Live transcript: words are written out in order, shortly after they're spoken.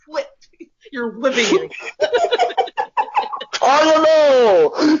You're living it.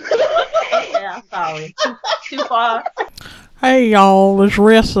 Oh no! Yeah, sorry. Too far. Hey y'all, it's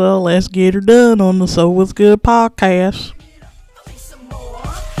Ressa. Let's get her done on the So What's Good podcast. Some more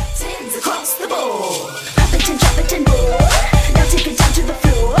tens across the board. Pop it and drop it and roll. Now take it down to the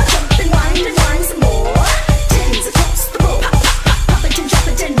floor. Jump and wind some more. Tens across the board. Pop, pop, pop, pop it and drop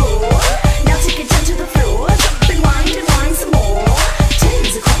it and roll. Now take it down to the floor. Jump and wind some more.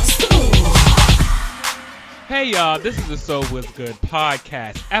 Tens across the board. Hey y'all, this is the So What's Good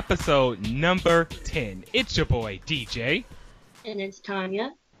podcast, episode number 10. It's your boy DJ. And it's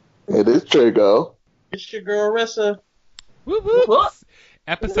Tanya. It is Trigo. It's your girl Ressa. Whoop, whoop. Whoop.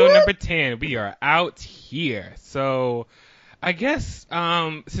 Episode number 10. We are out here. So, I guess,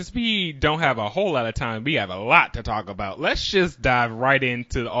 since we don't have a whole lot of time, we have a lot to talk about. Let's just dive right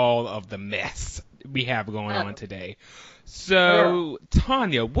into all of the mess we have going on today. So,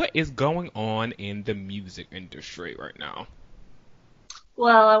 Tanya, what is going on in the music industry right now?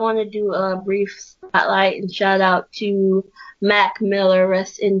 Well, I want to do a brief spotlight and shout out to Mac Miller.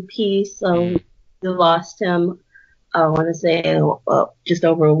 Rest in peace. We lost him, I want to say, just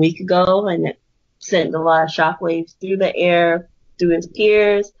over a week ago, and it sent a lot of shockwaves through the air, through his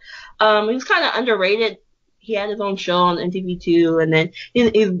peers. He was kind of underrated. He had his own show on MTV2, and then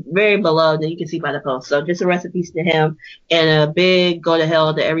he's very beloved, and you can see by the post. So just a rest in peace to him, and a big go to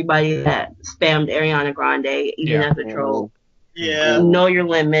hell to everybody that spammed Ariana Grande, even as a troll. Yeah. Know your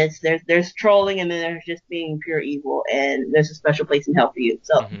limits. There's trolling, and then there's just being pure evil, and there's a special place in hell for you.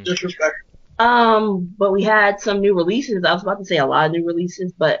 So Disrespect. but we had some new releases. I was about to say a lot of new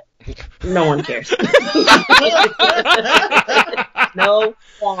releases, but no one cares. No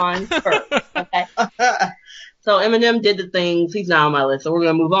one cares. Okay. So Eminem did the things. He's not on my list, so we're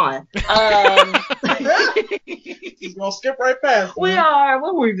gonna move on. He's gonna skip right past.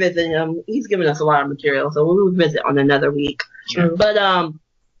 We'll revisit him. He's given us a lot of material, so we'll revisit on another week. True. But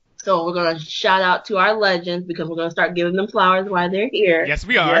so we're gonna shout out to our legends because we're gonna start giving them flowers while they're here. Yes,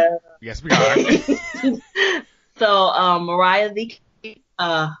 we are. Yeah. Yes, we are. So Mariah the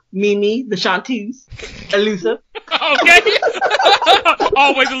Mimi, the Shanties, elusive. Okay.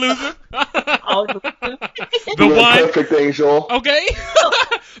 Always elusive. The You're a one. perfect angel. Okay.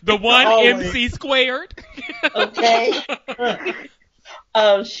 The one Always. MC squared. Okay.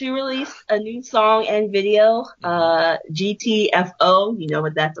 She released a new song and video, GTFO. You know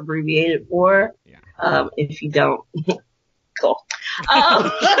what that's abbreviated for. Yeah. If you don't, cool.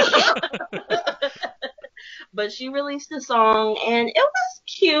 But she released a song, and it was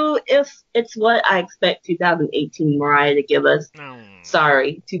cute. It's what I expect 2018 Mariah to give us.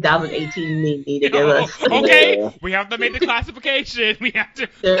 Sorry, 2018 Mimi to give us. Okay. Yeah. We have to make the classification. We have to.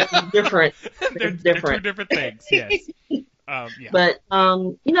 They're different. They're different. two different things. Yes. Yeah. But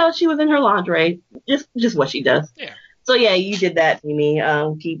she was in her lingerie, just what she does. Yeah. So yeah, you did that, Mimi.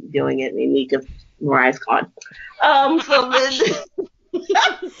 Keep doing it, Mimi, because Mariah's gone. So then.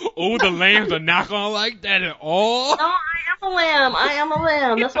 Oh, the lambs are not gonna like that at all. No, I am a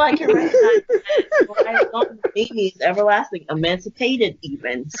lamb. That's why I can recognize that. Mimi is everlasting, emancipated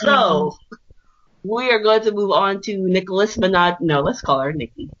even. So we are going to move on to Nicholas Minaj. No, let's call her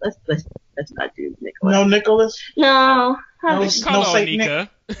Nikki. Let's not do Nicholas. No Nicholas. No. No, Call her Saint Onika.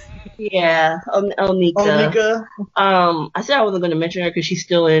 Yeah, Onika. Onika. I said I wasn't going to mention her because she's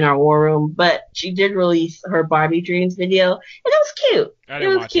still in our war room, but she did release her Barbie Dreams video, and it was cute. It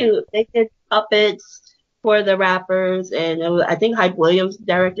was cute. They did puppets for the rappers, and I think Hype Williams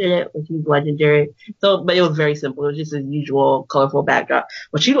directed it, which is legendary. So, but it was very simple. It was just a usual colorful backdrop,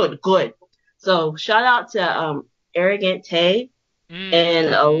 but she looked good. So shout out to Arrogant Tay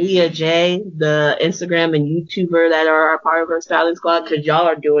and Aaliyah J, the Instagram and YouTuber that are a part of her styling squad, because y'all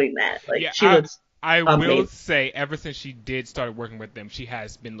are doing that. Like, Yeah, she looks I amazing. will say, ever since she did start working with them, she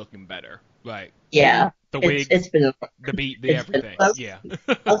has been looking better. Like, Yeah. the wigs, It's been the beat, the it's been- everything. Yeah.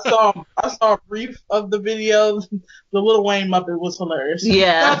 I saw a brief of the video. The Lil Wayne Muppet was hilarious.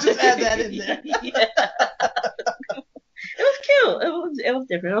 Yeah. I'll just add that in there. Yeah. It was cute. It was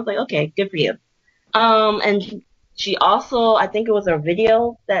different. I was like, okay, good for you. And she also, I think it was a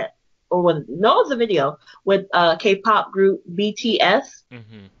video it was a video with K-pop group BTS.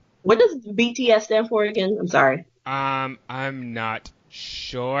 Mm-hmm. What does BTS stand for again? I'm sorry. I'm not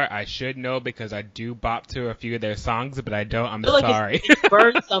sure. I should know because I do bop to a few of their songs, but I don't. I'm feel like sorry. It's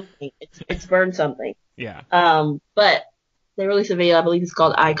Burn Something. It's Burn Something. Yeah. But they released a video, I believe it's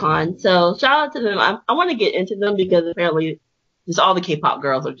called Icon. So shout out to them. I want to get into them because apparently just all the K-pop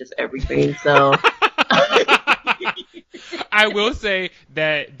girls are just everything. So I will say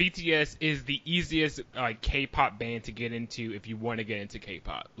that BTS is the easiest like K-pop band to get into if you want to get into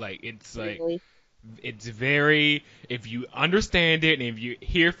K-pop. Like it's like Really? it's very, if you understand it and if you're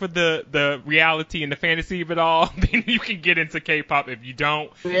here for the reality and the fantasy of it all, then you can get into K-pop. If you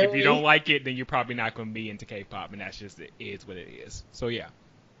don't Really? like it, then you're probably not going to be into K-pop, and that's just it is what it is. So yeah.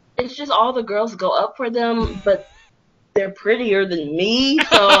 It's just all the girls go up for them, but they're prettier than me,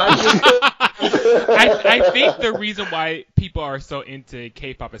 so I'm just, I think the reason why people are so into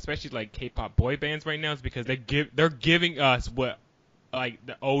K-pop, especially like K-pop boy bands right now, is because they're giving us what like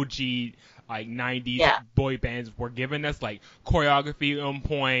the OG like 90s Yeah. boy bands were giving us, like choreography on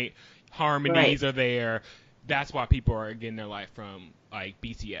point, harmonies are there. That's why people are getting their life from like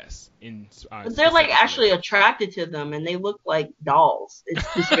BTS. but they're like actually attracted to them, and they look like dolls. It's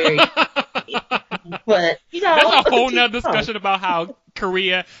just very, but you know, That's a whole nother discussion about how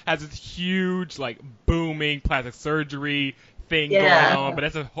Korea has this huge, like, booming plastic surgery thing Yeah. going on, but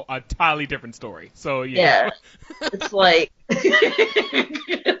that's a entirely different story. So, yeah. Yeah, it's like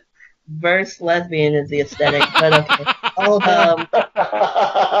verse lesbian is the aesthetic, but okay.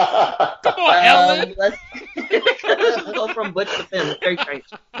 Come on, Ellen. Let's go from butch to femme. It's very strange,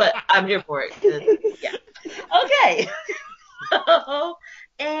 but I'm here for it. 'Cause, yeah. Okay. So,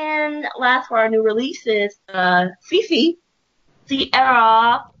 and last for our new releases, Fifi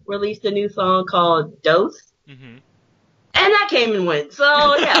Sierra released a new song called Dose, Mm-hmm. and that came and went. So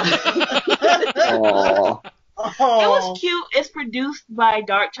yeah. Aw. It was cute. It's produced by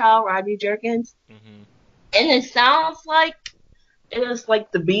Darkchild, Rodney Jerkins, Mm-hmm. and it sounds like it is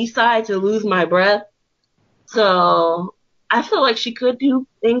like the B-side to Lose My Breath. So I feel like she could do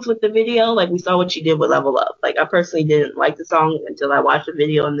things with the video. Like we saw what she did with Level Up. Like I personally didn't like the song until I watched the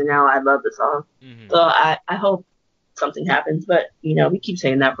video, and then now I love the song. Mm-hmm. So I hope something happens. But you know, we keep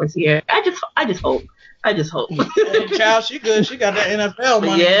saying that for Sierra. I just hope. Hey, child, she good. She got that NFL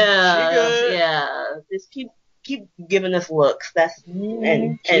money. Yeah, She good. yeah. Just keep giving us looks. That's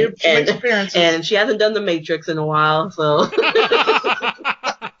and She makes appearances. and she hasn't done the Matrix in a while, so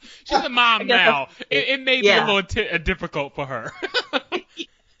She's a mom I guess now. It may be Yeah. a little difficult for her.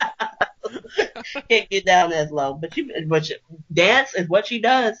 can't get down as low. But she dance is what she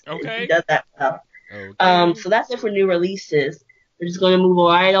does. and Okay. she does that well. Okay. So that's it for new releases. We're just gonna move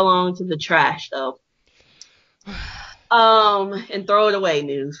right along to the trash though. And throw it away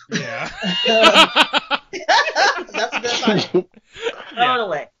news. Yeah. That's a good sign.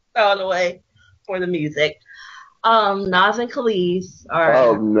 Throw it away for the music. Nas and Khalees are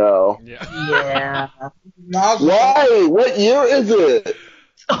Oh no. Yeah. yeah. Nas- Why? What year is it?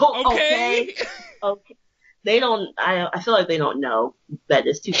 Oh, Okay. Okay. They don't. I feel like they don't know that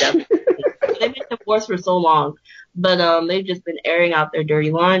it's 2015. They've been divorced for so long, but they've just been airing out their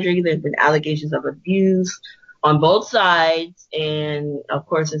dirty laundry. There's been allegations of abuse on both sides, and of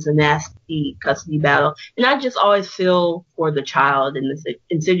course, it's a nasty custody battle. And I just always feel for the child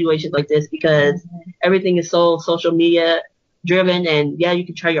in situations like this because everything is so social media driven, and yeah, you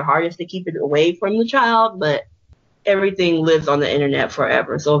can try your hardest to keep it away from the child, but everything lives on the internet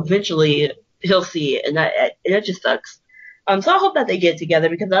forever. So eventually he'll see it, and it just sucks. So I hope that they get together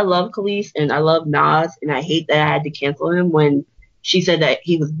because I love Khalees and I love Nas, and I hate that I had to cancel him when she said that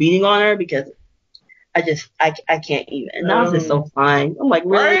he was beating on her because I can't even. And Nas is so fine. I'm like,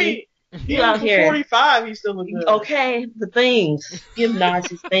 really? Right. You out here? 45, he's still looking good. Okay, the things. Give Nas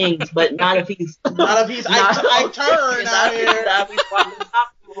his things, but not if he's Not if he's Ike Turner out here.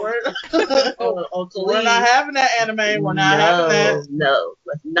 We're not having that anime. We're not having that. No,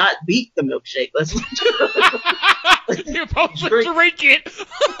 let's not beat the milkshake. Let's You're supposed to Drink. drink it.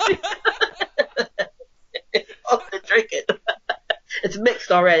 drink it. It's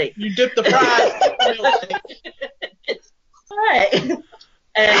mixed already. You dip the fries. It's alright.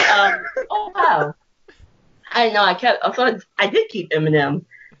 And oh wow, I know I did keep Eminem.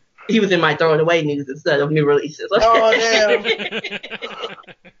 He was in my throw it away news instead of new releases. Oh, damn.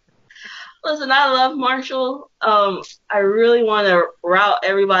 Listen, I love Marshall. I really want to route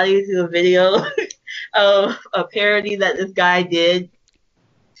everybody to a video of a parody that this guy did.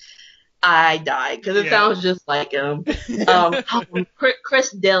 I died because it sounds just like him.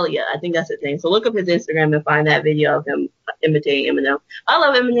 Chris Delia, I think that's his name. So look up his Instagram and find that video of him imitating Eminem. I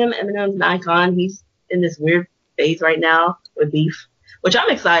love Eminem. Eminem's an icon. He's in this weird phase right now with beef, which I'm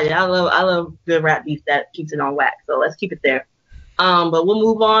excited. I love good rap beef that keeps it on wax. So let's keep it there. But we'll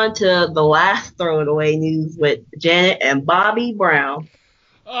move on to the last throw it away news with Janet and Bobby Brown.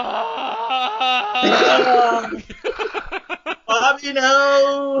 Bobby,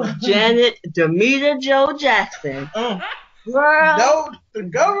 no. Janet Demeter Joe Jackson. Girl. No, the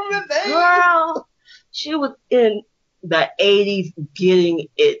government, they. Girl. She was in the 80s getting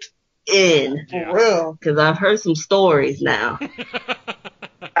it in. For real. Because I've heard some stories now.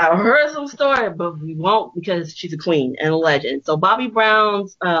 I've heard some stories, but we won't because she's a queen and a legend. So Bobby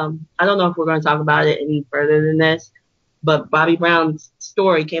Brown's, I don't know if we're going to talk about it any further than this, but Bobby Brown's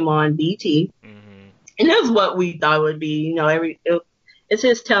story came on BT. Mm-hmm. And it was what we thought it would be. It's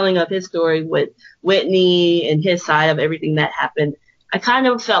his telling of his story with Whitney and his side of everything that happened. I kind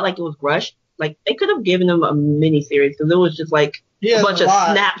of felt like it was rushed. Like, they could have given him a mini-series because it was just like a bunch of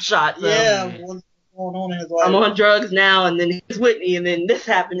snapshots. What's going on in his life. I'm on drugs now, and then it's Whitney, and then this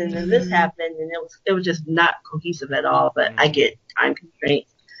happened, and then this happened, and it was just not cohesive at all. But I get time constraints.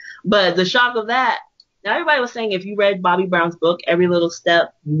 But the shock of that, now everybody was saying if you read Bobby Brown's book, Every Little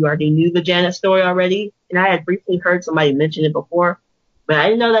Step, you already knew the Janet story already. And I had briefly heard somebody mention it before, but I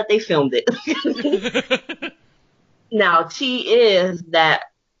didn't know that they filmed it. Now, tea is that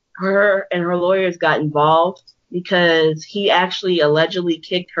her and her lawyers got involved because he actually allegedly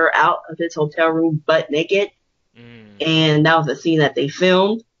kicked her out of his hotel room butt naked. And that was a scene that they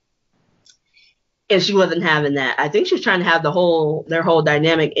filmed. And she wasn't having that. I think she was trying to have their whole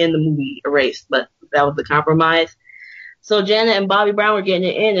dynamic in the movie erased, but that was the compromise. So Janet and Bobby Brown were getting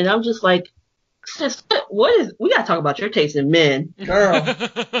it in, and I'm just like, sis, we gotta talk about your taste in men. Girl.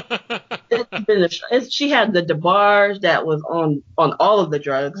 She had the DeBarge that was on all of the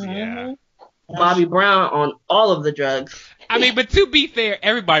drugs. Yeah. Bobby Brown on all of the drugs. I mean, but to be fair,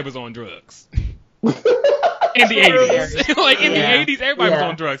 everybody was on drugs. In the 80s. Like, in the 80s, everybody was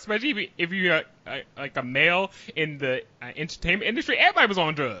on drugs. Especially if you're like a male in the entertainment industry, everybody was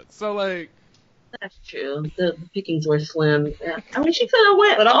on drugs. So, like... That's true. The pickings were slim. I mean, she could have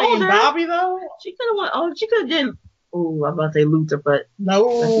went older. Bobby, though? She could have went older. She could have did... Ooh, I'm about to say Luther, but...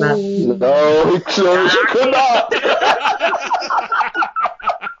 No. That's not... No, she could not.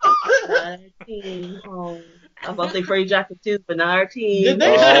 19. Oh. I'm about to say Freddie Jackson too, but not our team. Did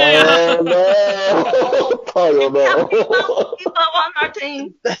they? Oh, no. I don't know. Tebow on our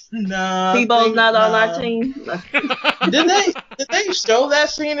team. No. Tebow's not on our team. Did they show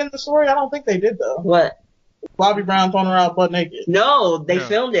that scene in the story? I don't think they did, though. What? Bobby Brown throwing her out butt naked. No, they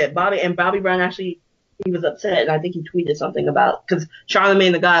filmed it. Bobby Brown actually, he was upset, and I think he tweeted something about, because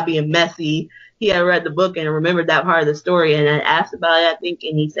Charlamagne the God being messy, he had read the book and remembered that part of the story, and I asked about it, I think,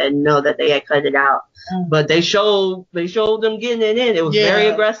 and he said no, that they had cut it out. But they showed them getting it in. It was very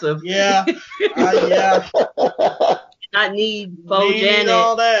aggressive. Yeah. Yeah. Not need faux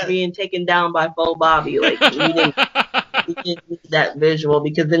Janet being taken down by faux Bobby. Like, we didn't need that visual,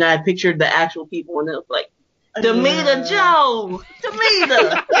 because then I pictured the actual people, and it was like, Demeter Joe!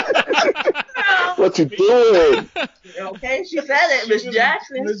 Demeter! What you doing? Okay, she said it, Miss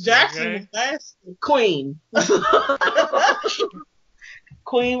Jackson. Miss Jackson was nasty. Queen.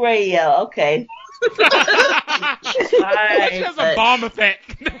 Queen Radio, okay. There's a bomb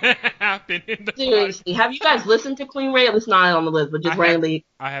effect happened in the Seriously, have you guys listened to Queen Radio? It's not on the list, but just randomly.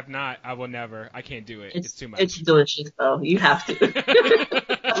 I have not. I will never. I can't do it. It's too much. It's delicious, though. You have to.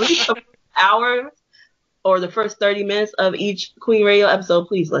 At least an hour or the first 30 minutes of each Queen Radio episode,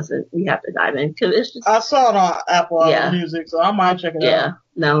 please listen. We have to dive in, because it's just... I saw it on Apple Music, so I might check it out. Yeah,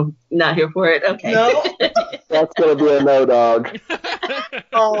 no, not here for it. Okay. No? That's going to be a no, dog.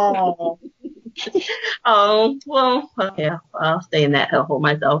 Oh. Well, yeah, I'll stay in that hellhole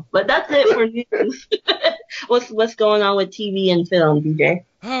myself. But that's it for news. What's going on with TV and film, DJ?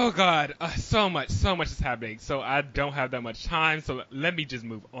 Oh, God. So much is happening. So I don't have that much time. So let me just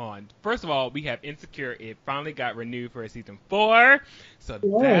move on. First of all, we have Insecure. It finally got renewed for season 4. So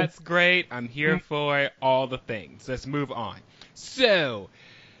that's great. I'm here for it. All the things. Let's move on. So,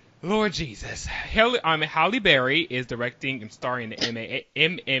 Lord Jesus. Halle Berry is directing and starring in the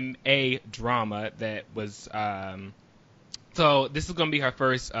MMA drama that was... So this is going to be her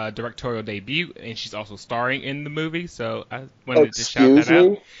first directorial debut, and she's also starring in the movie, so I wanted to shout that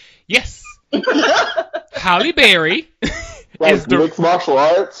out. Yes! Halle Berry is the... Mixed martial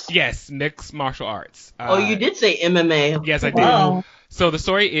arts? Yes, mixed martial arts. You did say MMA. Yes, I did. Wow. So the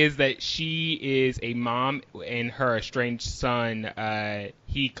story is that she is a mom, and her estranged son,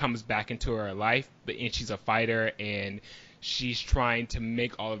 he comes back into her life, and she's a fighter, and she's trying to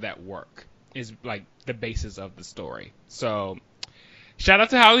make all of that work. Is like the basis of the story. So, shout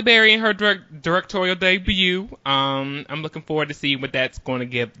out to Halle Berry and her directorial debut. I'm looking forward to see what that's going to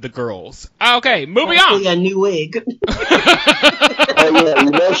give the girls. Okay, moving on. A new wig. Oh, yeah,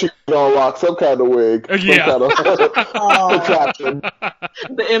 you know she's gonna rock some kind of wig. Yeah. Some kind of contraption.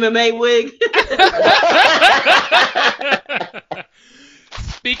 The MMA wig.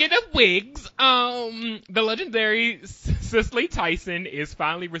 Speaking of wigs, the legendary Cicely Tyson is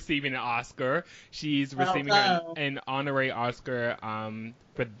finally receiving an Oscar. She's receiving an honorary Oscar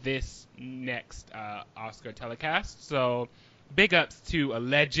for this next Oscar telecast. So big ups to a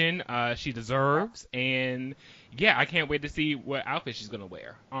legend she deserves. And yeah, I can't wait to see what outfit she's going to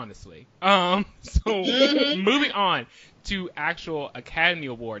wear, honestly. So moving on to actual Academy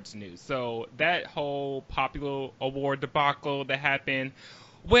Awards news. So that whole popular award debacle that happened,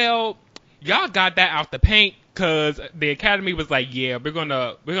 well, y'all got that out the paint because the Academy was like, yeah, we're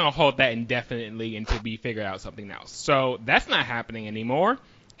gonna hold that indefinitely until we figure out something else. So that's not happening anymore.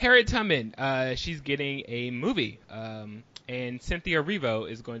 Harriet Tubman, she's getting a movie, and Cynthia Erivo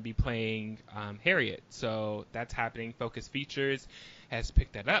is going to be playing Harriet. So that's happening. Focus Features has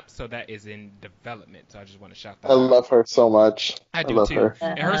picked that up, so that is in development. So I just want to shout that out. I love her so much. I do love too. her.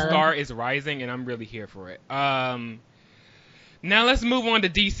 And her star is rising, and I'm really here for it. Now let's move on to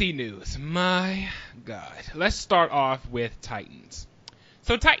DC news. My God. Let's start off with Titans.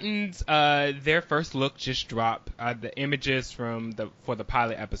 So Titans, their first look just dropped. The images for the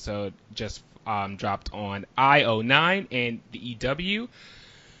pilot episode just dropped on IO9 and the EW.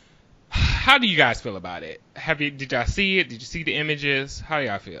 How do you guys feel about it? Did y'all see it? Did you see the images? How do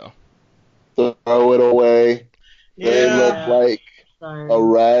y'all feel? Throw it away. They look like a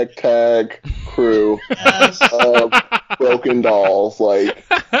ragtag crew of broken dolls,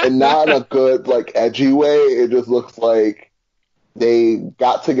 and not in a good, edgy way. It just looks like they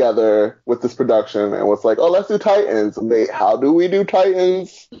got together with this production and was like, oh, let's do Titans. And how do we do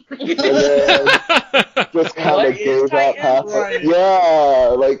Titans? And then just kind of gave that path. Right.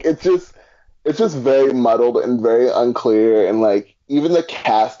 Yeah, it's just very muddled and very unclear, and even the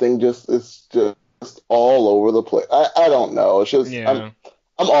casting is just all over the place. I don't know. It's just I'm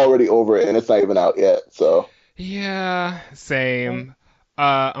already over it, and it's not even out yet. So yeah, same.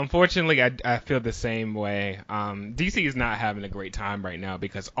 Unfortunately, I feel the same way. DC is not having a great time right now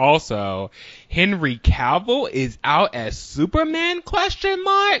because also Henry Cavill is out as Superman ?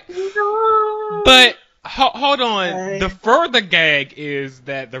 No. But hold on. The further gag is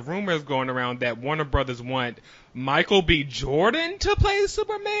that the rumor is going around that Warner Brothers want Michael B. Jordan to play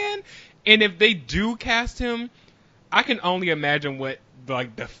Superman, and if they do cast him, I can only imagine what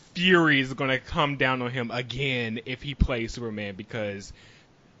the fury is going to come down on him again if he plays Superman, because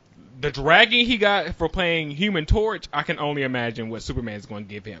the dragging he got for playing Human Torch, I can only imagine what Superman is going to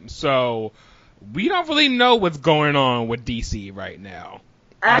give him. So we don't really know what's going on with DC right now.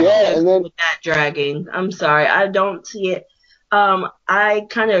 With that dragging, I'm sorry, I don't see it. I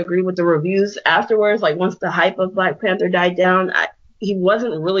kind of agree with the reviews afterwards. Once the hype of Black Panther died down, he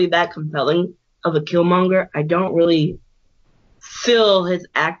wasn't really that compelling of a Killmonger. I don't really feel his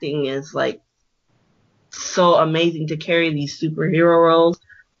acting is so amazing to carry these superhero roles.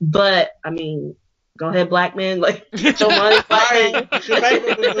 But I mean, go ahead, black man, get your money, black man.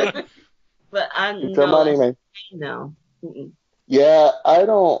 But money, man. No. Mm-mm. Yeah, I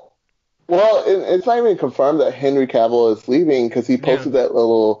don't. Well, it's not even confirmed that Henry Cavill is leaving because he posted that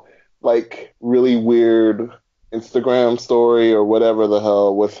little really weird Instagram story or whatever the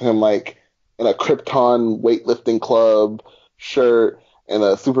hell with him in a Krypton weightlifting club shirt and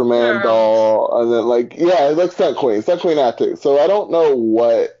a Superman doll, and then it looks Stunt Queen acting. So I don't know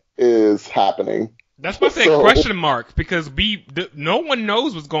what is happening. That's why I say question mark, because no one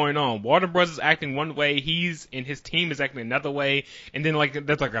knows what's going on. Warner Bros. Is acting one way, he's and his team is acting another way, and then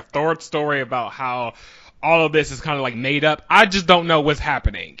there's a third story about how all of this is kind of made up. I just don't know what's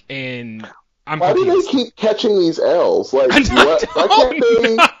happening, and why do they keep catching these L's? Why can't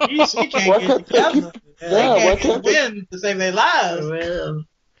they? He can't get together. They can't win to save their lives.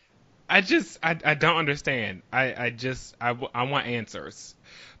 I don't understand. I want answers.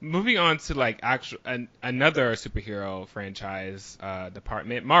 Moving on to another superhero franchise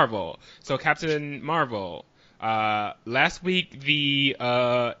department, Marvel. So Captain Marvel. Last week the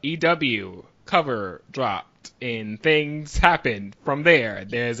EW cover dropped and things happened from there.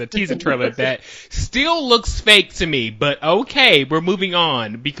 There's a teaser trailer that still looks fake to me, but okay, we're moving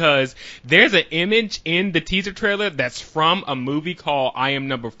on because there's an image in the teaser trailer that's from a movie called I Am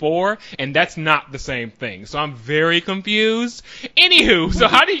Number 4, and that's not the same thing. So I'm very confused. Anywho, so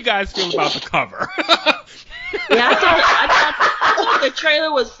how do you guys feel about the cover? Yeah, I thought the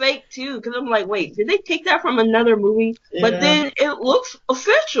trailer was fake too, because I'm wait, did they take that from another movie? Yeah. But then it looks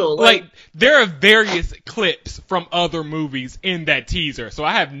official. There are various clips from other movies in that teaser, so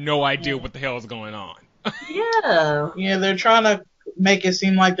I have no idea what the hell is going on. Yeah, they're trying to make it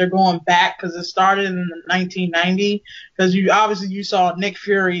seem like they're going back because it started in 1990. Because you saw Nick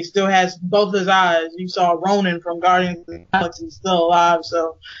Fury still has both his eyes. You saw Ronan from Guardians of the Galaxy still alive.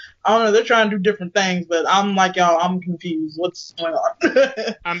 So I don't know. They're trying to do different things, but I'm like y'all. I'm confused. What's going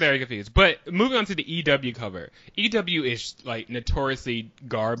on? I'm very confused. But moving on to the EW cover. EW is like notoriously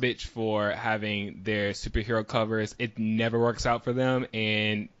garbage for having their superhero covers. It never works out for them,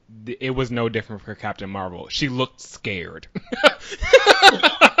 and it was no different for Captain Marvel. She looked scared.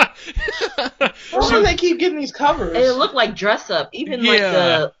 Why do they keep getting these covers? And it looked like dress up. Even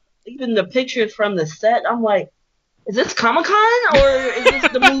the pictures from the set. I'm like, is this Comic-Con or is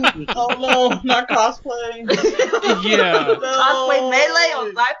this the movie? Oh no, not cosplay. Yeah. Cosplay Melee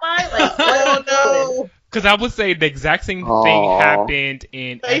on Sci-Fi? Like, oh no. Because I would say the exact same thing happened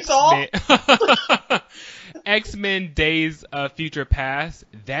in X-Men Days of Future Past.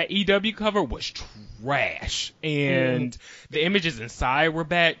 That EW cover was trash. And the images inside were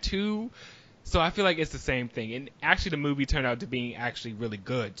bad too. So I feel like it's the same thing. And actually the movie turned out to be actually really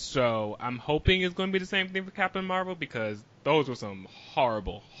good. So I'm hoping it's going to be the same thing for Captain Marvel because those were some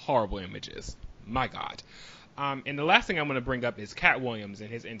horrible, horrible images. My God. And the last thing I'm going to bring up is Cat Williams in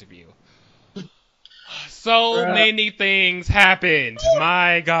his interview. So many things happened.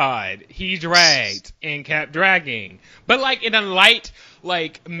 My God. He dragged and kept dragging. But like in a light,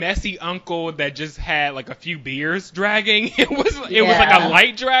 like messy uncle that just had like a few beers dragging. It was like a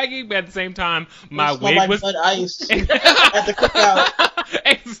light dragging, but at the same time my wig like was Bud Ice at the cookout.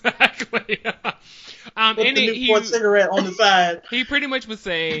 Exactly. With the Newport cigarette on the side. He pretty much was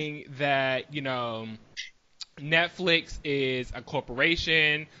saying that, you know, Netflix is a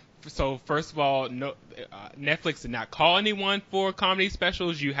corporation. So first of all, Netflix did not call anyone for comedy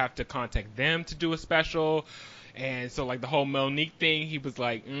specials. You have to contact them to do a special. And so like the whole Monique thing, he was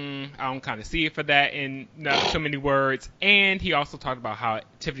like, I don't kind of see it for that in not so many words. And he also talked about how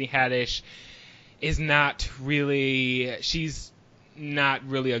Tiffany Haddish is she's not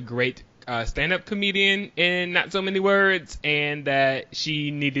really a great stand-up comedian in not so many words, and that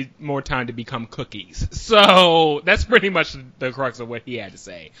she needed more time to become cookies. So that's pretty much the crux of what he had to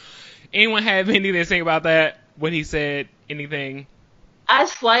say. Anyone have anything to say about that? When he said anything?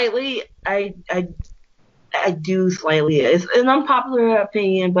 I do slightly. It's an unpopular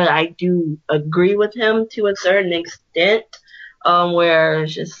opinion, but I do agree with him to a certain extent. Where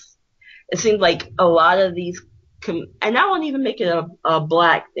it's just, it seems like a lot of these, and I won't even make it a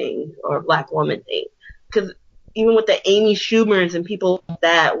black thing or a black woman thing, because even with the Amy Schumers and people like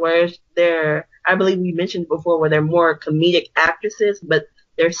that, where they're, I believe we mentioned before, where they're more comedic actresses, but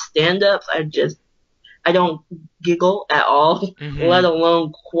their stand-ups I don't giggle at all, let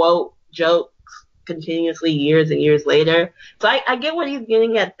alone quote jokes continuously years and years later. So I get what he's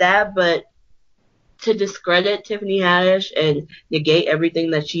getting at that, but to discredit Tiffany Haddish and negate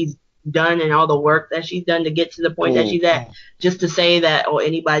everything that she's done and all the work that she's done to get to the point that she's at, just to say that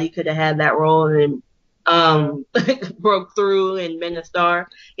anybody could have had that role and broke through and been a star.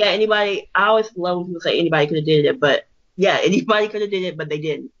 Yeah, anybody. I always love when people say anybody could have did it, but yeah, anybody could have did it, but they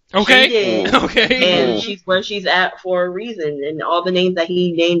didn't. Okay. She did. Okay. And she's where she's at for a reason. And all the names that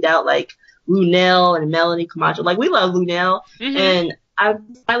he named out, like Lunel and Melanie Camacho. Like, we love Lunel, and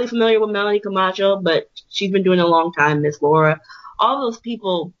I'm highly familiar with Melanie Camacho, but she's been doing it a long time, Miss Laura. All those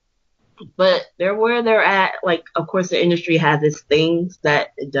people, but they're where they're at. Like, of course, the industry has its things that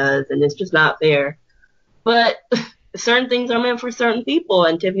it does, and it's just not fair. But certain things are meant for certain people,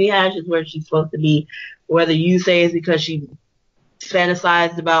 and Tiffany Haddish is where she's supposed to be. Whether you say it's because she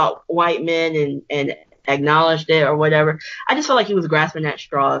fantasized about white men and acknowledged it or whatever, I just felt like he was grasping at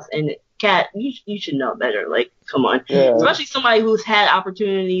straws. And Kat, you should know better. Like, come on. Yeah. Especially somebody who's had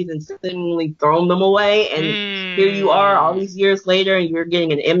opportunities and seemingly thrown them away, and here you are all these years later, and you're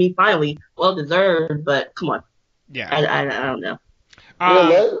getting an Emmy finally, well deserved. But come on. Yeah. I don't know.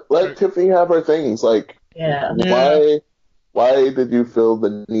 Let Tiffany have her things. Like, why did you feel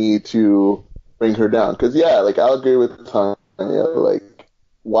the need to bring her down? Because like, I'll agree with Tanya. Like,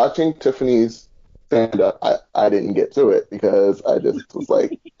 watching Tiffany's stand up, I didn't get to it because I just was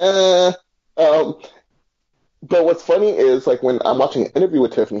like, But what's funny is, like, when I'm watching an interview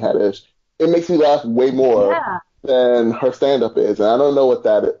with Tiffany Haddish, it makes me laugh way more than her stand up is, and I don't know what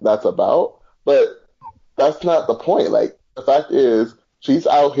that's about. But that's not the point. Like, the fact is, she's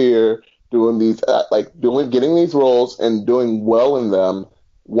out here doing these, getting these roles and doing well in them.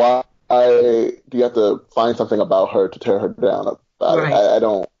 Why do you have to find something about her to tear her down about it? I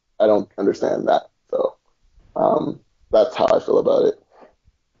don't understand that. So, that's how I feel about it.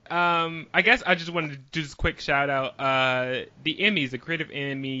 I guess I just wanted to do this quick shout out. The Emmys, the Creative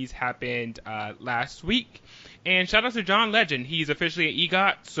Emmys, happened last week, and shout out to John Legend. He's officially an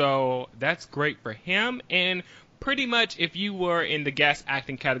EGOT, so that's great for him. And pretty much, if you were in the guest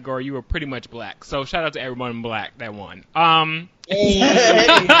acting category, you were pretty much black. So shout out to everyone in black that won.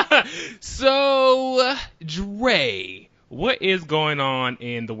 So, Dre, what is going on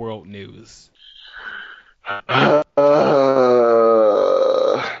in the world news?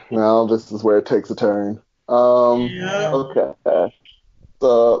 Now this is where it takes a turn. Okay.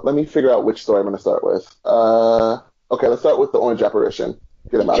 So let me figure out which story I'm going to start with. Okay, let's start with the Orange Apparition.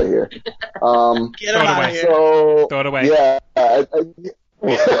 Get him out of here. Get him out of here. So, Throw it away. Yeah. I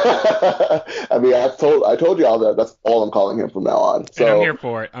mean, I told y'all that that's all I'm calling him from now on. So, and I'm here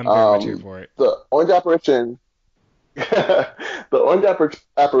for it. I'm very much here for it. The Orange Apparition. The Orange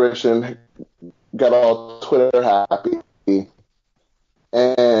Apparition got all Twitter happy,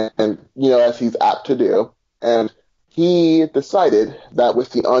 and as he's apt to do, and he decided that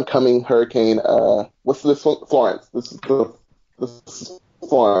with the oncoming hurricane, what's this one? Florence. This is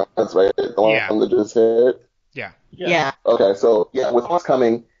Florence, right? The one that just hit. Yeah. Okay, so with Florence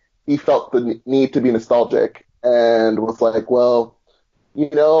coming, he felt the need to be nostalgic and was like, well, in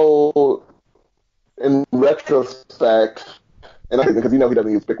retrospect, and because he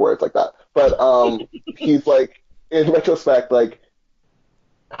doesn't use big words like that, but he's like, in retrospect, like,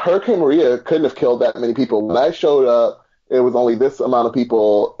 Hurricane Maria couldn't have killed that many people. When I showed up, it was only this amount of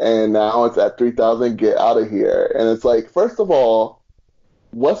people, and now it's at 3,000. Get out of here. And it's like, first of all,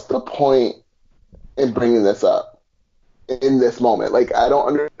 what's the point in bringing this up in this moment? Like, I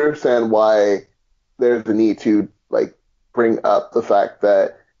don't understand why there's the need to, like, bring up the fact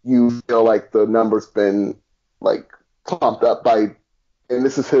that you feel like the number's been, like, pumped up by, and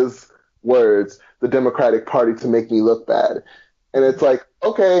this is his words, the Democratic Party to make me look bad. And it's like,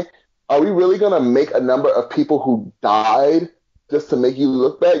 okay, are we really going to make a number of people who died just to make you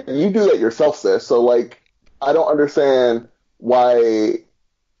look bad? You do that yourself, sis. So, like, I don't understand why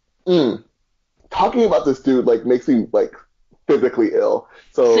talking about this dude, like, makes me, like, physically ill.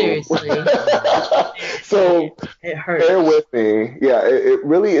 So, seriously. So, it hurts. Bear with me. Yeah, it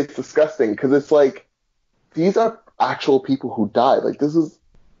really is disgusting because it's like, these are actual people who died. Like, this is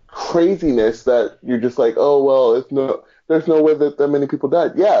craziness that you're just like, oh, well, there's no way that many people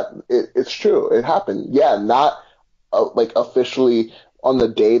died. Yeah, it's true. It happened. Yeah, not like officially on the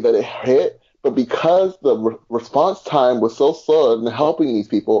day that it hit, but because the response time was so slow in helping these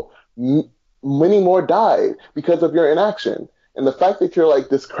people, many more died because of your inaction. And the fact that you're like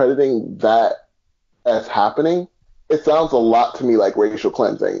discrediting that as happening, it sounds a lot to me like racial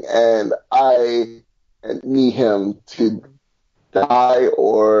cleansing. And I need him to die,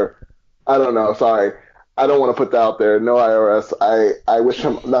 or I don't know. Sorry. I don't want to put that out there. No, IRS. I wish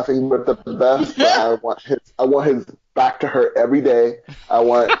him nothing but the best. But I want his back to hurt every day. I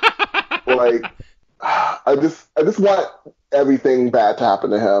want I just want everything bad to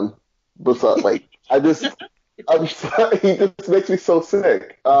happen to him. But like he just makes me so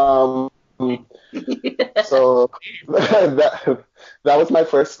sick. So that was my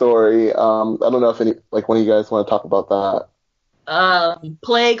first story. I don't know if one of you guys want to talk about that.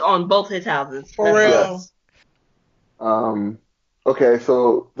 Plague on both his houses. For real. Yes. Okay,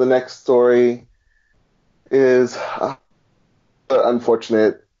 so the next story is an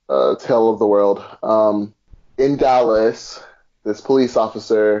unfortunate tale of the world. In Dallas, this police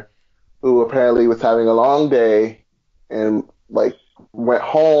officer who apparently was having a long day and like went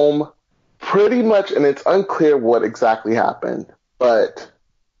home pretty much, and it's unclear what exactly happened, but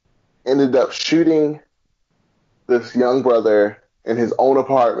ended up shooting this young brother in his own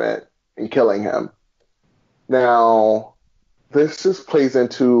apartment and killing him. Now, this just plays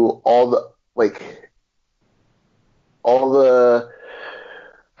into all the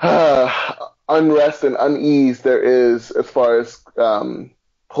unrest and unease there is as far as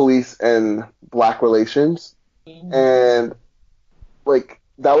police and black relations. Mm-hmm. And like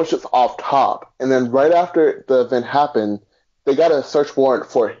that was just off top. And then right after the event happened, they got a search warrant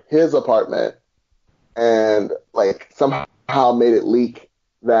for his apartment and like somehow made it leak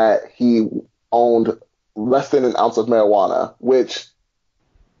that he owned less than an ounce of marijuana, which,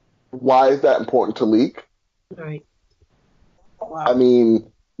 why is that important to leak? Right. Wow. I mean,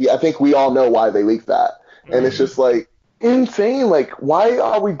 I think we all know why they leaked that. Mm-hmm. And it's just like insane. Like, why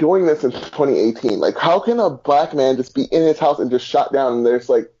are we doing this in 2018? Like, how can a black man just be in his house and just shot down and there's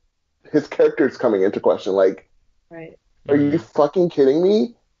like his character's coming into question? Like, right. Are you fucking kidding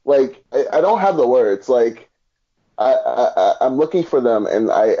me? Like, I don't have the words. Like, I'm looking for them, and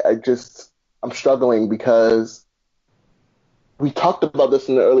I'm struggling because we talked about this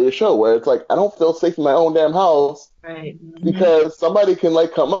in the earlier show where it's like, I don't feel safe in my own damn house. Right. Because somebody can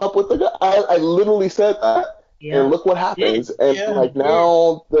like come up with the guy. I literally said that, and look what happens. And like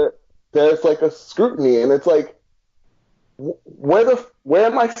now there's like a scrutiny, and it's like, where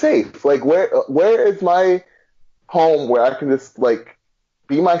am I safe? Like, where is my home where I can just like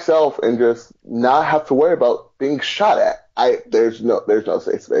be myself and just not have to worry about being shot at? There's no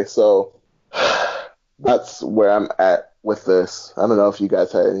safe space. So that's where I'm at with this. I don't know if you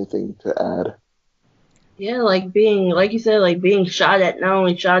guys had anything to add. Yeah, like you said, like being shot at, not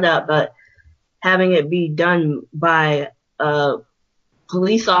only shot at, but having it be done by a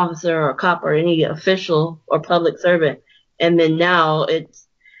police officer or a cop or any official or public servant. And then now it's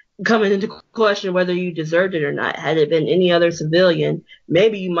coming into question whether you deserved it or not. Had it been any other civilian,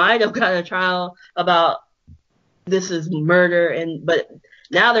 maybe you might have got a trial about this is murder, but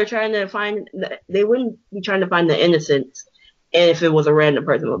now they're trying to find, they wouldn't be trying to find the innocents if it was a random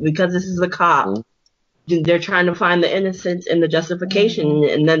person, but because this is a cop, they're trying to find the innocence and the justification,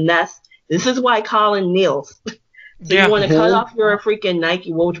 and then this is why Colin kneels. So you want to cut off your freaking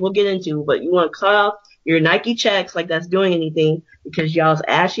Nike, which we'll get into, but you want to cut off your Nike checks like that's doing anything because y'all's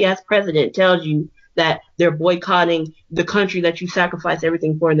ashy-ass president tells you that they're boycotting the country that you sacrificed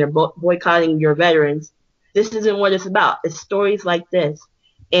everything for, and they're boycotting your veterans. This isn't what it's about. It's stories like this.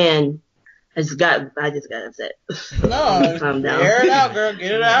 And I just got upset. No, calm down. Air it out, girl.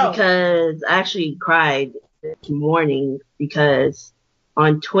 Get it out. Because I actually cried this morning because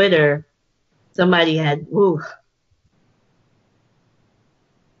on Twitter, somebody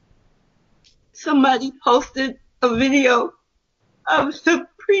posted a video of him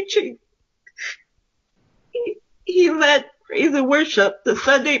preaching. He led praise and worship the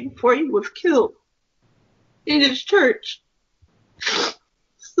Sunday before he was killed in his church.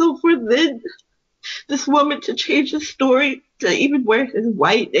 So for then this woman to change the story to even where his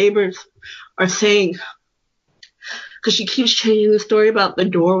white neighbors are saying, because she keeps changing the story about the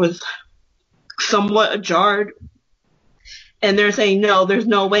door was somewhat ajar, and they're saying no, there's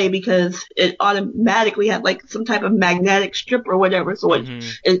no way because it automatically had like some type of magnetic strip or whatever, so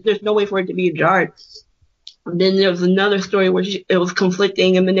there's no way for it to be ajar. And then there was another story where it was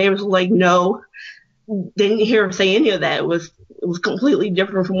conflicting, and the neighbors were like, no, they didn't hear her say any of that. It was completely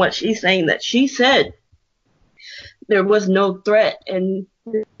different from what she's saying, that she said there was no threat. And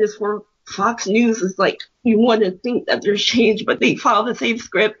this for Fox News is like, you want to think that there's change, but they follow the same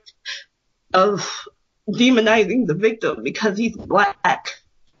script of demonizing the victim because he's black.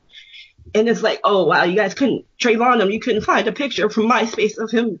 And it's like, oh wow, you guys couldn't, Trayvon, you couldn't find a picture from MySpace of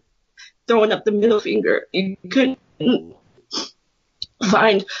him throwing up the middle finger. You couldn't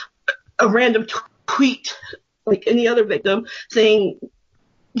find a random tweet like any other victim saying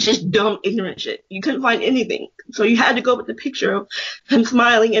just dumb, ignorant shit. You couldn't find anything. So you had to go with the picture of him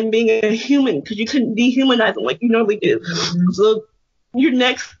smiling and being a human because you couldn't dehumanize him like you normally do. So your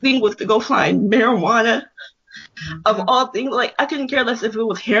next thing was to go find marijuana. Of all things, like I couldn't care less if it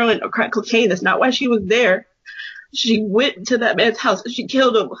was heroin or crack cocaine. That's not why she was there. She went to that man's house and she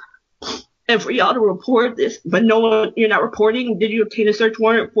killed him. And for y'all to report this, but no one, you're not reporting. Did you obtain a search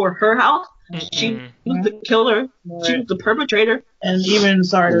warrant for her house? She was the killer. Right. She was the perpetrator. And even,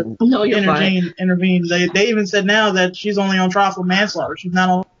 sorry to intervene. They even said now that she's only on trial for manslaughter. She's not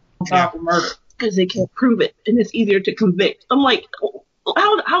on trial for murder. Because they can't prove it, and it's easier to convict. I'm like,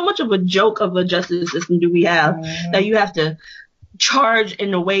 how much of a joke of a justice system do we have that you have to charge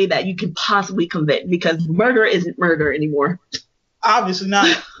in a way that you can possibly convict? Because murder isn't murder anymore. Obviously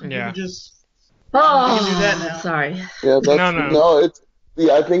not. Yeah. You just you can do that now. Sorry. Yeah, no. It's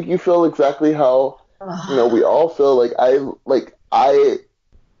I think you feel exactly how we all feel. Like it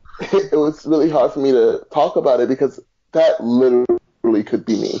was really hard for me to talk about it because that literally could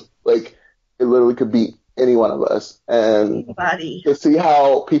be me. Like it literally could be any one of us. And anybody. To see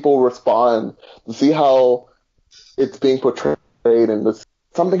how people respond, to see how it's being portrayed, and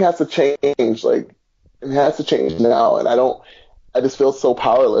something has to change. Like it has to change now. And I just feel so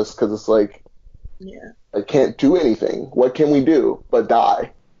powerless because it's like, I can't do anything. What can we do but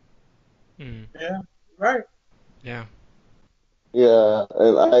die? Yeah, right. Yeah. Yeah,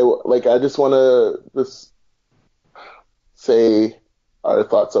 and I just want to just say our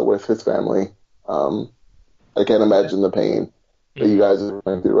thoughts are with his family. I can't imagine the pain that you guys are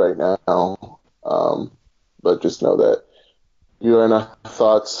going through right now. But just know that you are in our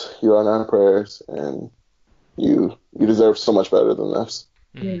thoughts, you are in our prayers, and you deserve so much better than this.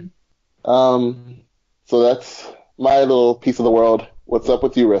 So that's my little piece of the world. What's up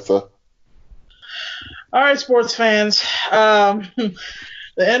with you, Rissa? All right, sports fans. The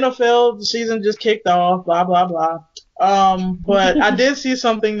NFL season just kicked off, blah, blah, blah. But I did see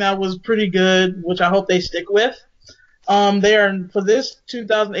something that was pretty good, which I hope they stick with. For this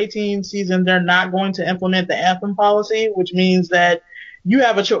 2018 season, they're not going to implement the anthem policy, which means that you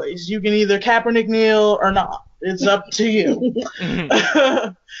have a choice. You can either Kaepernick kneel or not. It's up to you.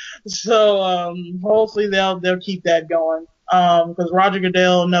 So hopefully they'll keep that going. Because Roger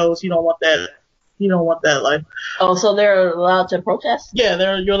Goodell knows he don't want that. He don't want that life. Oh, so they're allowed to protest? Yeah,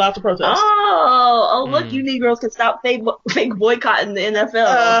 you're allowed to protest. Oh, look, you Negroes can stop fake boycotting the NFL.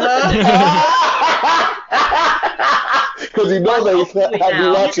 Because you know they have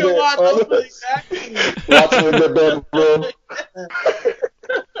you watching it. Watching it in the bedroom.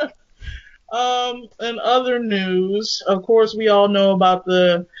 In other news, of course, we all know about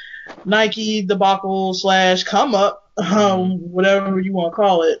the Nike debacle / come up, whatever you want to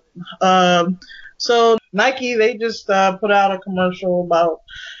call it. So Nike, they just put out a commercial about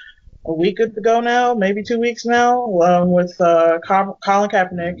a week ago now, maybe 2 weeks now, with Colin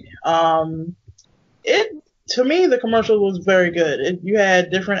Kaepernick. To me, the commercial was very good. You had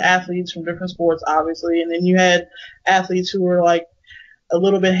different athletes from different sports, obviously, and then you had athletes who were like a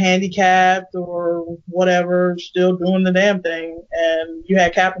little bit handicapped or whatever, still doing the damn thing. And you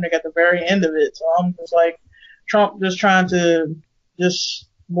had Kaepernick at the very end of it. So I'm just like, Trump just trying to just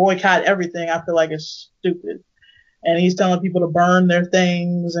boycott everything. I feel like it's stupid. And he's telling people to burn their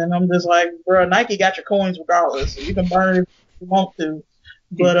things. And I'm just like, bro, Nike got your coins regardless. You can burn it if you want to.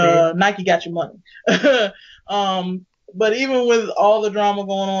 But Nike got your money. But even with all the drama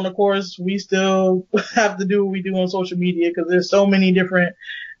going on, of course, we still have to do what we do on social media because there's so many different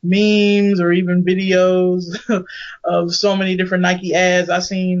memes or even videos of so many different Nike ads. I've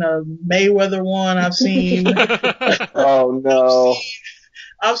seen a Mayweather one. I've seen oh no.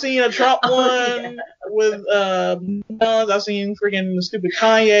 I've seen a Trump one with I've seen freaking stupid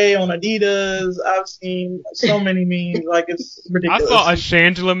Kanye on Adidas. I've seen so many memes, like it's ridiculous. I saw a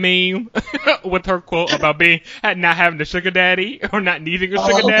Shangela meme with her quote about not having a sugar daddy or not needing a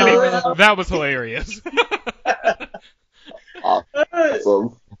sugar daddy. That was hilarious.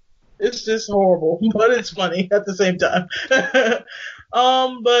 Awesome. It's just horrible, but it's funny at the same time.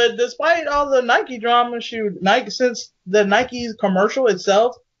 But despite all the Nike drama, since the Nike's commercial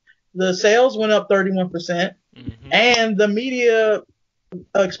itself, the sales went up 31%, and the media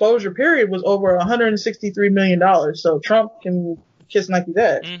exposure period was over $163 million. So Trump can kiss Nike's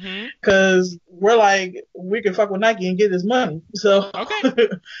ass, because we're like, we can fuck with Nike and get his money. So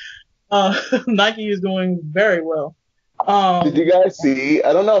Nike is doing very well. Did you guys see?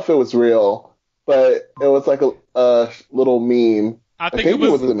 I don't know if it was real, but it was like a little meme. I think it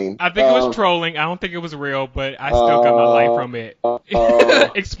was a meme. I think it was trolling. I don't think it was real, but I still got my life from it.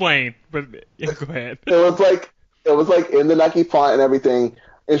 Explain, but yeah, go ahead. It was like in the Nike font and everything,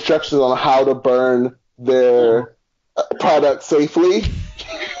 instructions on how to burn their product safely.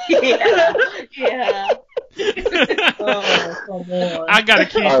 Yeah. Oh, come on. I got a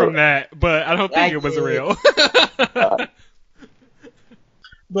key from that, but I don't think it was real.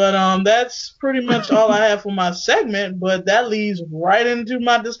 But that's pretty much all I have for my segment, but that leads right into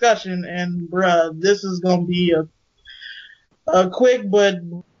my discussion, and bruh, this is gonna be a quick but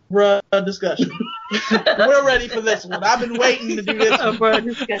bruh discussion. We're ready for this one. I've been waiting to do this one. Bruh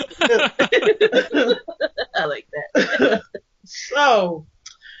discussion. I like that. So,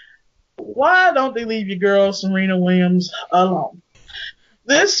 why don't they leave your girl Serena Williams alone?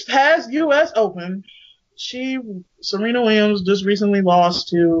 This past U.S. Open, Serena Williams just recently lost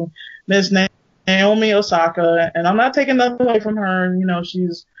to Miss Naomi Osaka, and I'm not taking nothing away from her. You know,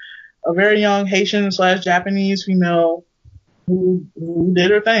 she's a very young Haitian / Japanese female who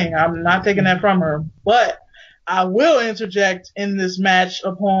did her thing. I'm not taking that from her, but I will interject in this match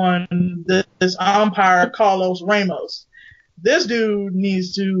upon this umpire, Carlos Ramos. This dude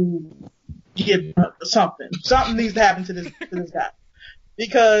needs to get something. Something needs to happen to this guy.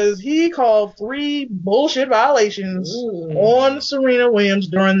 Because he called 3 bullshit violations on Serena Williams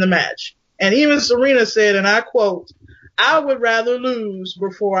during the match. And even Serena said, and I quote, "I would rather lose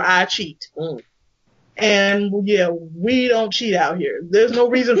before I cheat." And yeah, we don't cheat out here. There's no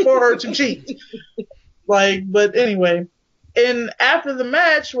reason for her to cheat. But anyway. And after the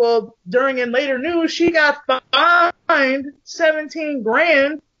match, during in later news, she got fined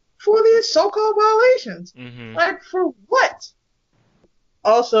 $17,000 for these so-called violations. Like, for what?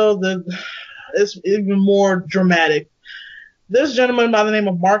 Also, it's even more dramatic. This gentleman by the name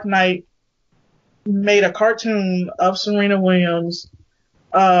of Mark Knight made a cartoon of Serena Williams.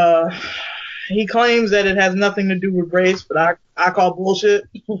 He claims that it has nothing to do with race, but I call bullshit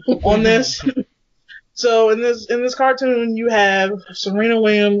on this. So in this cartoon, you have Serena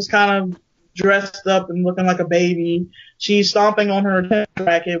Williams kind of dressed up and looking like a baby. She's stomping on her tennis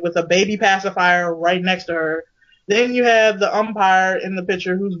racket with a baby pacifier right next to her. Then you have the umpire in the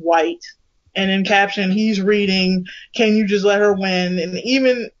picture who's white, and in caption he's reading, "Can you just let her win?" And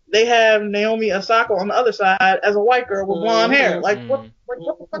even they have Naomi Osaka on the other side as a white girl with blonde hair. Like, what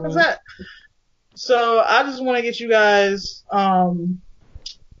the fuck is that? So I just want to get you guys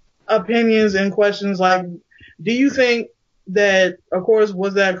opinions and questions. Like, do you think that, of course,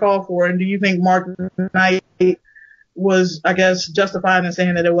 was that called for? And do you think Mark Knight was, I guess, justified in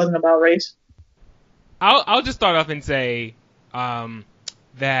saying that it wasn't about race? I'll just start off and say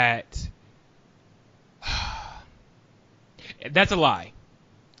that that's a lie.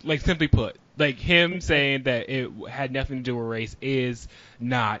 Like, simply put, like, him saying that it had nothing to do with race is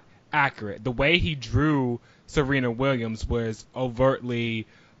not accurate. The way he drew Serena Williams was overtly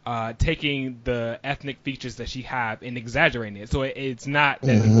taking the ethnic features that she had and exaggerating it. So it's not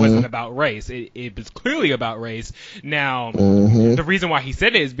that it wasn't about race. It was clearly about race. Now, the reason why he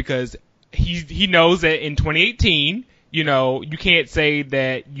said it is because he knows that in 2018, you know, you can't say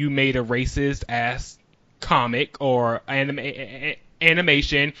that you made a racist ass comic or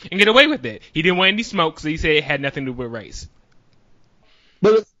animation and get away with it. He didn't want any smoke, so he said it had nothing to do with race.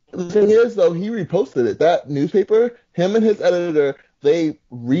 But the thing is, though, he reposted it. That newspaper, him and his editor, they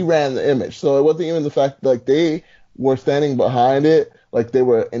reran the image. So it wasn't even the fact, like, they were standing behind it, like, they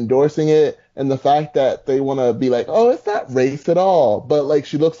were endorsing it, and the fact that they want to be like, oh, it's not race at all, but, like,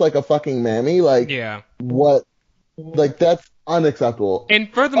 she looks like a fucking mammy, like, yeah. What? Like, that's unacceptable.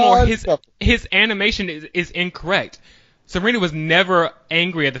 And furthermore, his animation is incorrect. Serena was never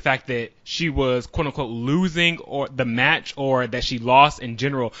angry at the fact that she was, quote unquote, losing or the match or that she lost in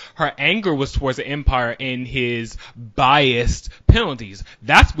general. Her anger was towards the Empire and his biased penalties.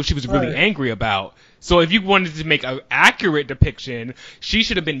 That's what she was really angry about. So if you wanted to make an accurate depiction, she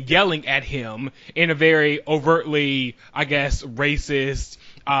should have been yelling at him in a very overtly, I guess, racist,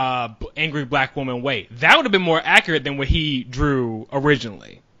 angry black woman way. That would have been more accurate than what he drew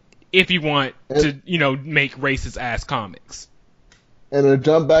originally. If you want to, you know, make racist ass comics. And to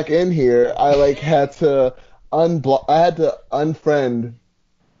jump back in here, I had to unfriend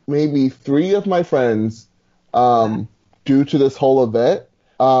maybe 3 of my friends due to this whole event.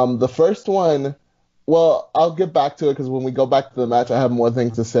 The first one, well, I'll get back to it because when we go back to the match, I have more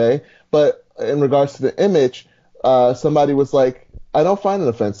things to say. But in regards to the image, somebody was like, I don't find an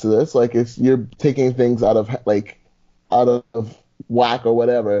offense to this. Like, if you're taking things out of whack or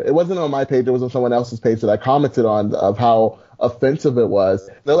whatever. It wasn't on my page. It was on someone else's page that I commented on of how offensive it was.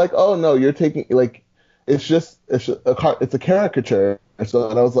 They're like, oh no, you're taking, like, it's a caricature. So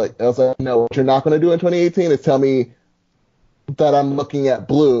and I was like, no, what you're not going to do in 2018 is tell me that I'm looking at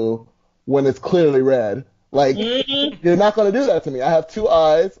blue when it's clearly red. Like, you're not going to do that to me. I have 2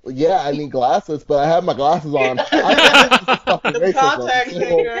 eyes. Yeah, I need glasses, but I have my glasses on. I think this is fucking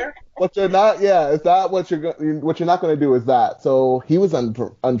racism. What you're not, is that what you're not going to do is that. So he was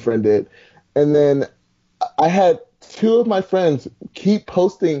unfriended. And then I had 2 of my friends keep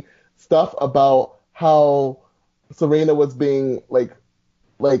posting stuff about how Serena was being like,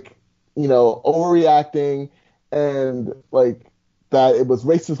 you know, overreacting and like that it was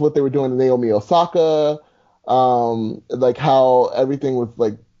racist what they were doing to Naomi Osaka. Like how everything was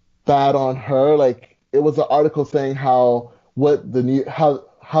like bad on her. Like it was an article saying how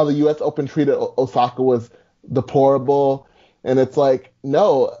the U.S. Open treated Osaka was deplorable, and it's like,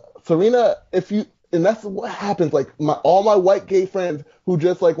 no, Serena, and that's what happens. Like all my white gay friends who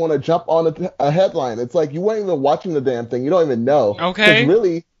just like want to jump on a headline. It's like you weren't even watching the damn thing. You don't even know. Okay. 'Cause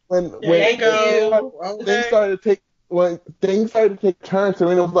really, when things started to take turns,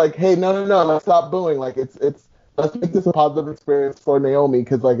 Serena was like, hey, no, let's stop booing. Like let's make this a positive experience for Naomi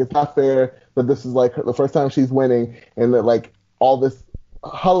because like it's not fair that this is like the first time she's winning and that like all this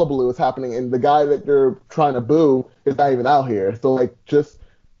hullabaloo is happening and the guy that you're trying to boo is not even out here. So like just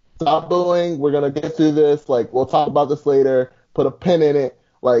stop booing. We're gonna get through this. Like we'll talk about this later. Put a pin in it.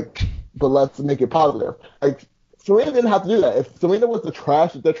 Like, but let's make it positive. Like Serena didn't have to do that. If Serena was the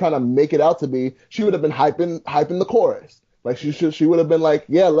trash that they're trying to make it out to be, she would have been hyping the chorus. Like she would have been like,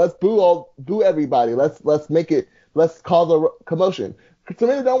 yeah, let's boo everybody. Let's make it. Let's cause a commotion.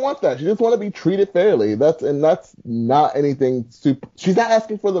 Serena don't want that. She just want to be treated fairly. That's not anything super. She's not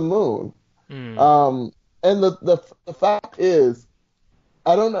asking for the moon. And the fact is,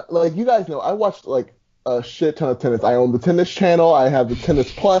 I don't know. Like you guys know, I watched like a shit ton of tennis. I own the tennis channel. I have the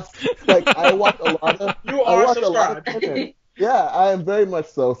Tennis Plus. Like I watch a lot of. You are subscribed. Yeah, I am very much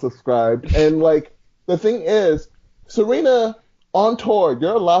so subscribed. And like the thing is, Serena on tour,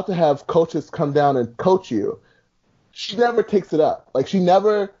 you're allowed to have coaches come down and coach you. She never takes it up. Like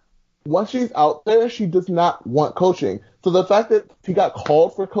once she's out there, she does not want coaching. So the fact that she got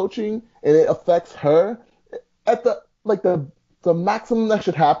called for coaching and it affects her at the the maximum that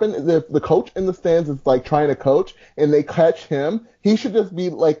should happen is if the coach in the stands is like trying to coach and they catch him, he should just be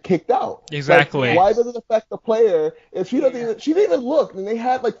like kicked out. Exactly. Like, why does it affect the player if she didn't even look? And they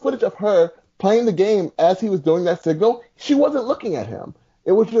had like footage of her playing the game as he was doing that signal. She wasn't looking at him.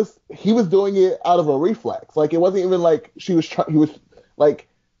 It was just he was doing it out of a reflex. Like it wasn't even like he was like,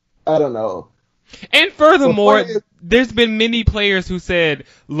 I don't know. And furthermore, there's been many players who said,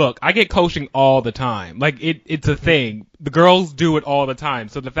 look, I get coaching all the time. Like, it's a thing. The girls do it all the time.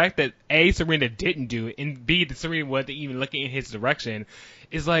 So the fact that, A, Serena didn't do it, and B, that Serena wasn't even looking in his direction,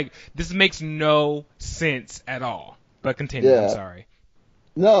 is like, this makes no sense at all. But continue, I'm sorry.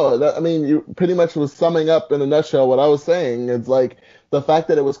 No, I mean, you pretty much was summing up in a nutshell what I was saying. It's like, the fact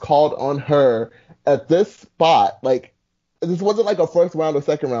that it was called on her at this spot, like, this wasn't like a first round or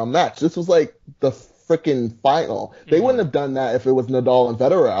second round match. This was like the freaking final. They wouldn't have done that if it was Nadal and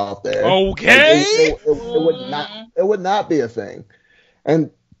Federer out there. Okay. Like, it would not be a thing. And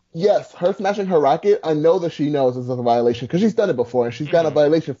yes, her smashing her racket, I know that she knows this is a violation because she's done it before and she's gotten a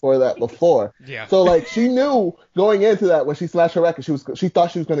violation for that before. Yeah. So like she knew going into that when she smashed her racket, she thought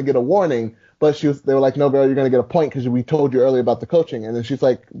she was going to get a warning, but they were like, no girl, you're going to get a point because we told you earlier about the coaching. And then she's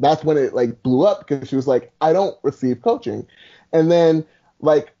like, that's when it like blew up because she was like, I don't receive coaching. And then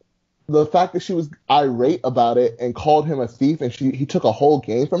like the fact that she was irate about it and called him a thief and he took a whole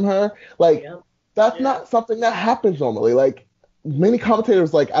game from her, like that's not something that happens normally. Like many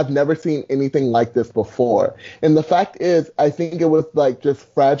commentators like, I've never seen anything like this before. And the fact is, I think it was like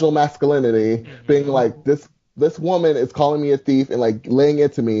just fragile masculinity being like, this woman is calling me a thief and like laying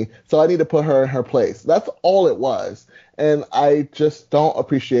into me, so I need to put her in her place. That's all it was. And I just don't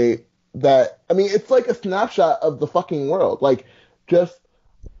appreciate that. I mean, it's like a snapshot of the fucking world. Like just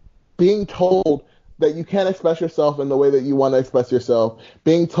being told that you can't express yourself in the way that you want to express yourself,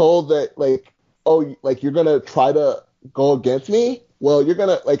 being told that like, oh, like you're going to try to go against me. Well, you're going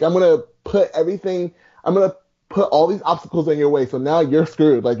to like, I'm going to put put all these obstacles in your way. So now you're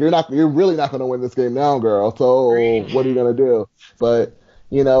screwed. Like you're really not going to win this game now, girl. So what are you going to do? But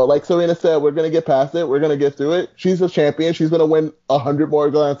you know, like Serena said, we're going to get past it. We're going to get through it. She's a champion. She's going to win 100 more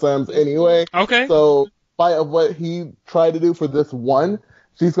Grand Slams anyway. Okay. So in spite of what he tried to do for this one,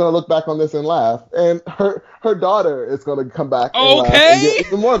 she's going to look back on this and laugh. And her daughter is going to come back and laugh and get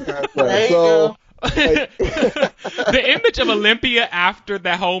even more Grand Slams. So like, the image of Olympia after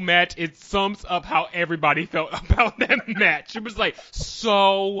that whole match, it sums up how everybody felt about that match. It was like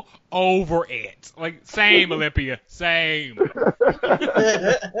so over it. Like same Olympia, same.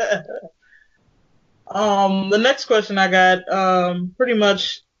 The next question I got, pretty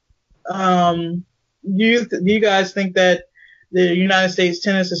much, do you guys think that the United States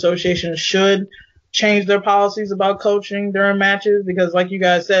Tennis Association should change their policies about coaching during matches? Because like you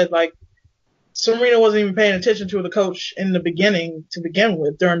guys said, like Serena wasn't even paying attention to the coach in the beginning to begin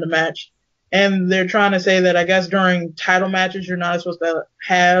with during the match. And they're trying to say that I guess during title matches, you're not supposed to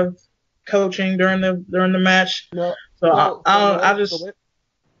have coaching during the match. No. So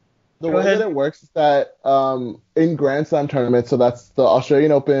the way that it works is that in Grand Slam tournaments, so that's the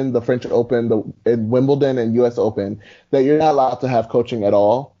Australian Open, the French Open, in Wimbledon and US Open, that you're not allowed to have coaching at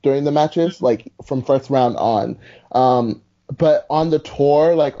all during the matches, like from first round on. But on the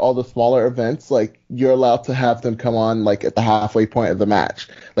tour, like all the smaller events, like you're allowed to have them come on like at the halfway point of the match.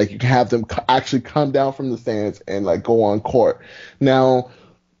 Like you can have them actually come down from the stands and like go on court. Now,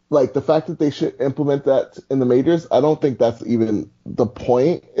 like the fact that they should implement that in the majors, I don't think that's even the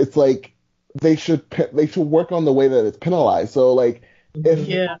point. It's like they should work on the way that it's penalized. So like if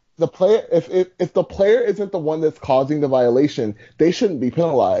the player if the player isn't the one that's causing the violation, they shouldn't be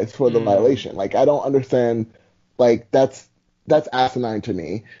penalized for the violation. Like I don't understand. Like that's asinine to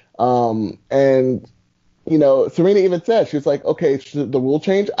me. And you know, Serena even said, she was like, okay, should the rule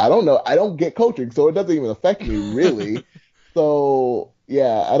change? I don't know. I don't get coaching, so it doesn't even affect me really. So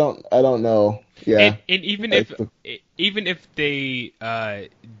yeah, I don't know. Yeah. And even if they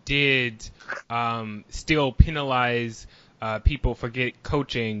did still penalize people for get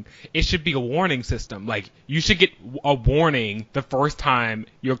coaching, it should be a warning system. Like you should get a warning the first time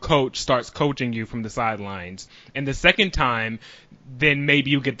your coach starts coaching you from the sidelines, and the second time, then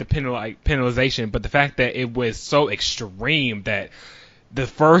maybe you get the penalization. But the fact that it was so extreme that the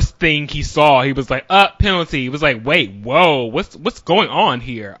first thing he saw, he was like, penalty. He was like, wait, whoa, what's going on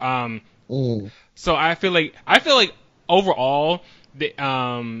here? So I feel like overall, the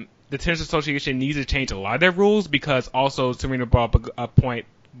Tennis Association needs to change a lot of their rules, because also Serena brought up a point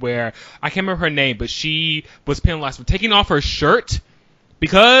where I can't remember her name, but she was penalized for taking off her shirt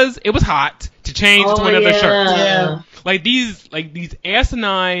because it was hot to change to another shirt. Yeah. Like these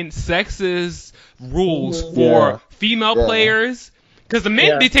asinine, sexist rules for female players, because the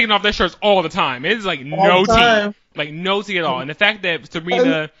men be taking off their shirts all the time. It's like no tea, like no tea at all. And the fact that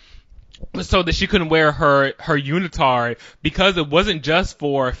Serena was told that she couldn't wear her unitard because it wasn't just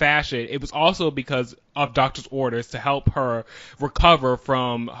for fashion, it was also because of doctor's orders to help her recover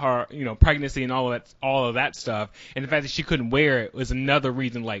from her, pregnancy and all of that stuff. And the fact that she couldn't wear it was another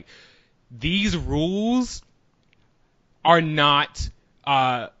reason. Like, these rules are not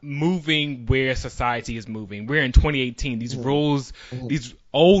moving where society is moving. We're in 2018. These rules, these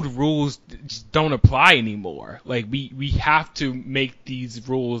old rules just don't apply anymore. Like, we have to make these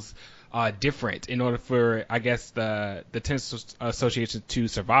rules different in order for, I guess, the tennis association to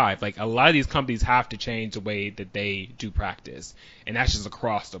survive. Like, a lot of these companies have to change the way that they do practice, and that's just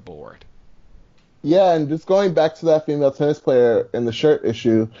across the board. Yeah, and just going back to that female tennis player in the shirt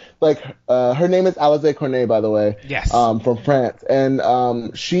issue, like, her name is Alizé Cornet, by the way. Yes. From France. And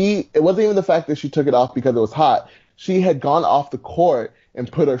it wasn't even the fact that she took it off because it was hot. She had gone off the court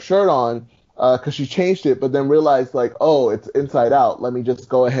and put her shirt on because she changed it, but then realized, like, oh, it's inside out. Let me just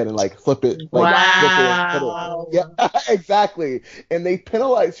go ahead and, like, flip it. Like, wow. Flip it. Yeah, exactly. And they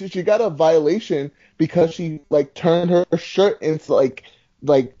penalized her. She got a violation because she, like, turned her shirt into,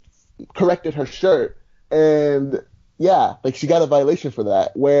 like corrected her shirt. And, yeah, like, she got a violation for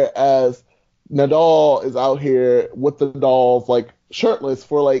that. Whereas Nadal is out here with the dolls, like, shirtless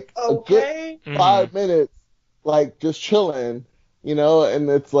for, like, a good 5 minutes, like, just chilling, and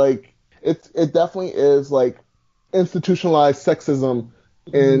it's, like, it definitely is, like, institutionalized sexism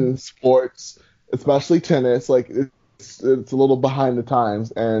in sports, especially tennis. Like, it's a little behind the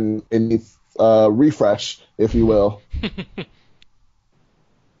times, and it needs refresh, if you will.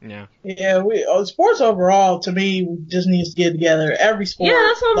 Yeah. Yeah, sports overall, to me, just needs to get together. Every sport. Yeah,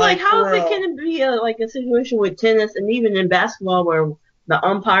 that's what I'm like, how is it can be a situation with tennis and even in basketball where the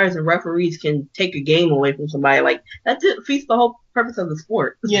umpires and referees can take a game away from somebody? Like, that defeats the whole purpose of the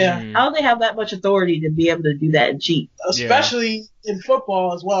sport. Yeah. How do they have that much authority to be able to do that and cheat? Especially in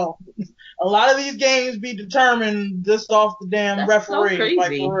football as well. A lot of these games be determined just off the damn referee. So crazy.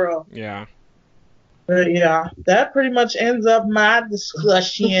 Like, for real. Yeah. But yeah, that pretty much ends up my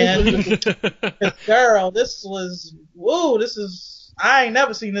discussion. Girl, I ain't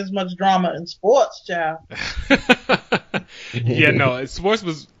never seen this much drama in sports, child. Yeah, no,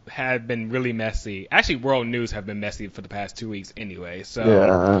 sports had been really messy. Actually, world news have been messy for the past 2 weeks anyway. So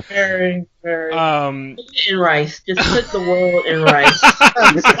yeah. Very, very. In rice, just put the world in rice.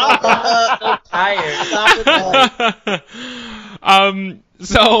 I'm so tired.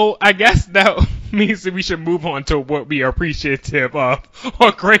 So I guess that means that we should move on to what we are appreciative of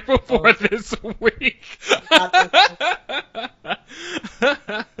or grateful for this week.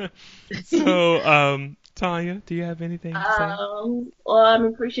 So, Tanya, do you have anything to say? Well, I'm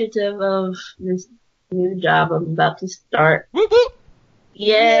appreciative of this new job I'm about to start. Whoop whoop!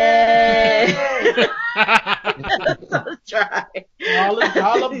 Yay! So try.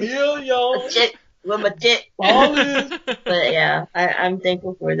 $1 bill, yo. With my tit. But yeah, I'm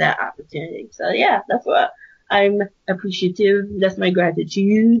thankful for that opportunity. So yeah, that's what I'm appreciative. That's my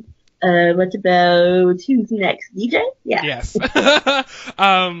gratitude. What about who's next? DJ? Yeah. Yes.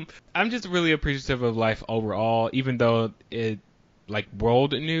 I'm just really appreciative of life overall, even though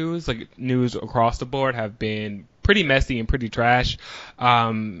world news, like news across the board, have been pretty messy and pretty trash.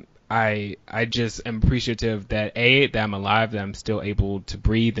 I just am appreciative that I'm alive, that I'm still able to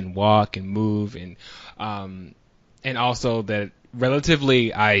breathe and walk and move, and also that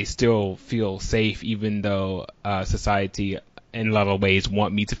relatively I still feel safe, even though society in a lot of ways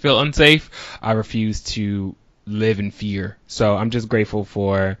want me to feel unsafe. I refuse to live in fear. So I'm just grateful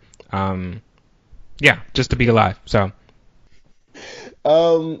for just to be alive. So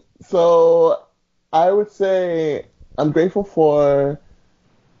so I would say I'm grateful for,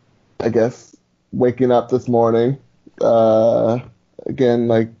 I guess, waking up this morning. Again,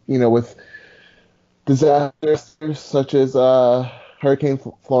 with disasters such as Hurricane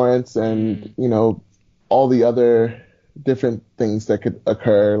Florence and, all the other different things that could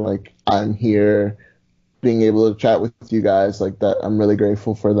occur. Like, I'm here being able to chat with you guys like that. I'm really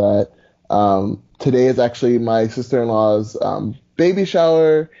grateful for that. Today is actually my sister-in-law's baby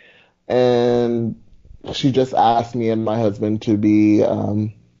shower, and she just asked me and my husband to be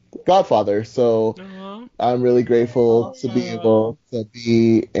godfather, so I'm really grateful to be able to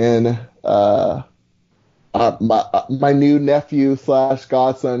be in my new nephew /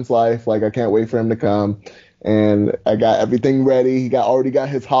 godson's life. Like, I can't wait for him to come, and I got everything ready. He already got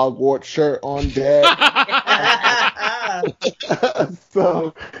his Hogwarts shirt on deck.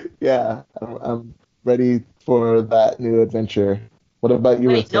 So yeah, I'm ready for that new adventure. What about you?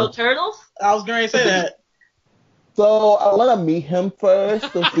 Wait, no turtles? I was going to say that. So I want to meet him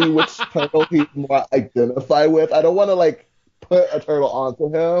first to see which turtle he's more identify with. I don't want to like put a turtle onto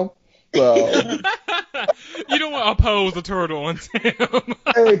him. So you don't want to oppose a turtle onto him.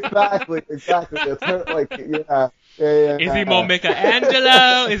 exactly. Like yeah. Is he more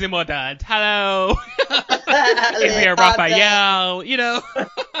Michelangelo? Is he more Donatello? Is he a Raphael? You know.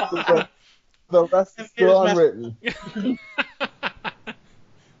 The rest is still unwritten.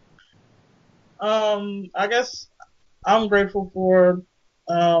 I guess I'm grateful for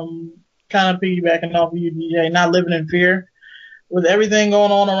kind of piggybacking off of you, DJ, not living in fear. With everything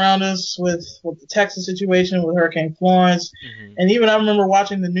going on around us, with the Texas situation, with Hurricane Florence, and even I remember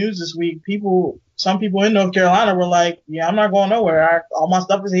watching the news this week, some people in North Carolina were like, yeah, I'm not going nowhere. All my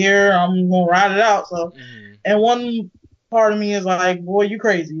stuff is here. I'm going to ride it out. So, and one part of me is like, boy, you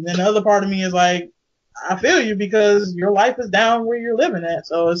crazy. Then the other part of me is like, I feel you because your life is down where you're living at.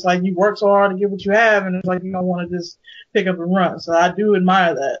 So it's like you work so hard to get what you have, and it's like you don't want to just pick up and run. So I do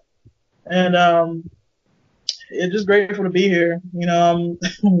admire that. And, it's just grateful to be here. You know,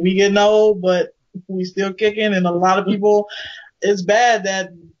 we getting old, but we still kicking. And a lot of people, it's bad that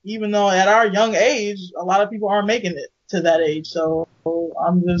even though at our young age, a lot of people aren't making it to that age. So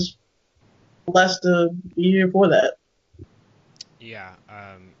I'm just blessed to be here for that. Yeah,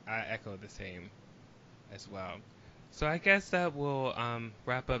 I echo the same as well. So I guess that will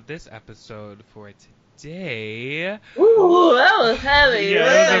wrap up this episode for today. Ooh, that was heavy.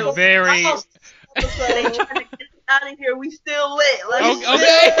 Yeah, it was a very... trying to get out of here. We still lit. Like,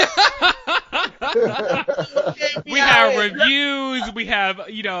 okay. We have reviews. We have,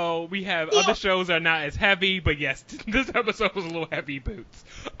 other shows that are not as heavy. But yes, this episode was a little heavy boots.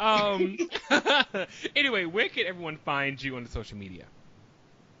 Anyway, where can everyone find you on the social media?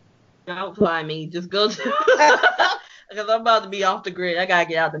 Don't find me. Just go to because I'm about to be off the grid. I gotta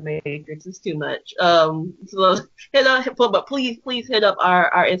get out the matrix. It's too much. So hit up, but please hit up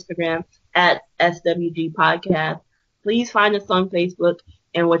our Instagram at SWG Podcast. Please find us on Facebook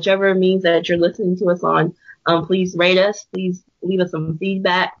and whichever means that you're listening to us on. Please rate us. Please leave us some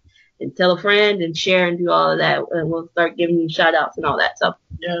feedback and tell a friend and share and do all of that. And we'll start giving you shout outs and all that stuff.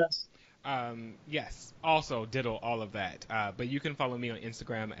 Yes. Yes. Also, diddle all of that. But you can follow me on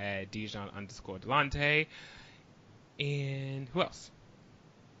Instagram at Dijon_Delante. And who else?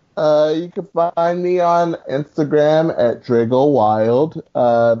 You can find me on Instagram at Drago Wild.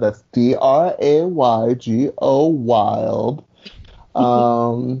 That's DRAYGO Wild.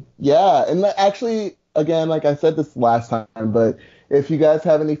 Yeah, and actually, again, like I said this last time, but if you guys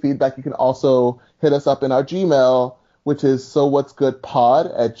have any feedback, you can also hit us up in our Gmail, which is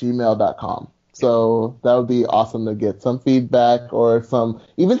sowhatsgoodpod@gmail.com. So that would be awesome to get some feedback or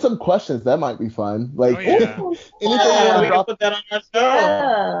even some questions. That might be fun. Like, anything you want to drop, put that on our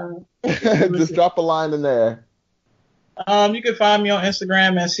show. Just drop a line in there. You can find me on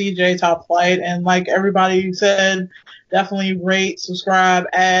Instagram at CJ Top Flight, and like everybody said, definitely rate, subscribe,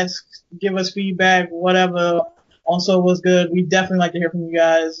 ask, give us feedback, whatever. Also, what's good? We definitely like to hear from you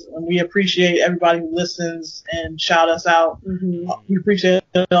guys, and we appreciate everybody who listens and shout us out. We appreciate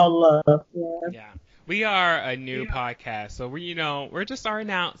all the love. Yeah. We are a new podcast, so we're just starting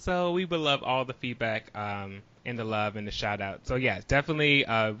out, so we would love all the feedback and the love and the shout out. So yeah, definitely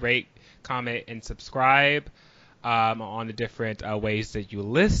rate, comment, and subscribe on the different ways that you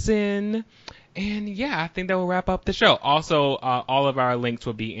listen. And yeah, I think that will wrap up the show. Also, all of our links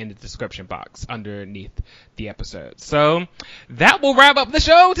will be in the description box underneath the episode. So that will wrap up the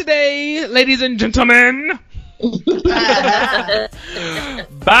show today, ladies and gentlemen. Bye.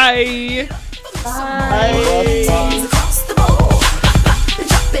 Bye. Bye. Across the board, pop the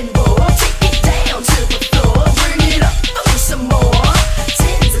dropping board, take it down to the floor, bring it up, do some more.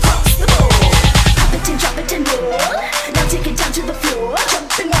 Tens across the board, pop it and drop it and roll. Now take it down to the floor,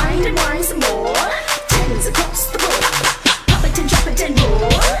 jump and wind some more. Tens across the board, pop it and drop it and roll.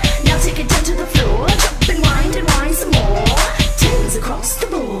 Now take it down to the floor, jump and wind some more. Tens across the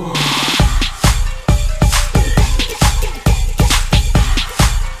board.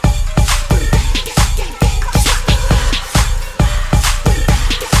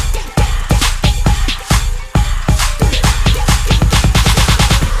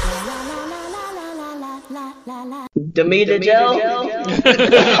 Demeter Joe.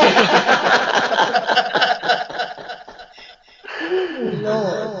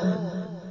 Lord.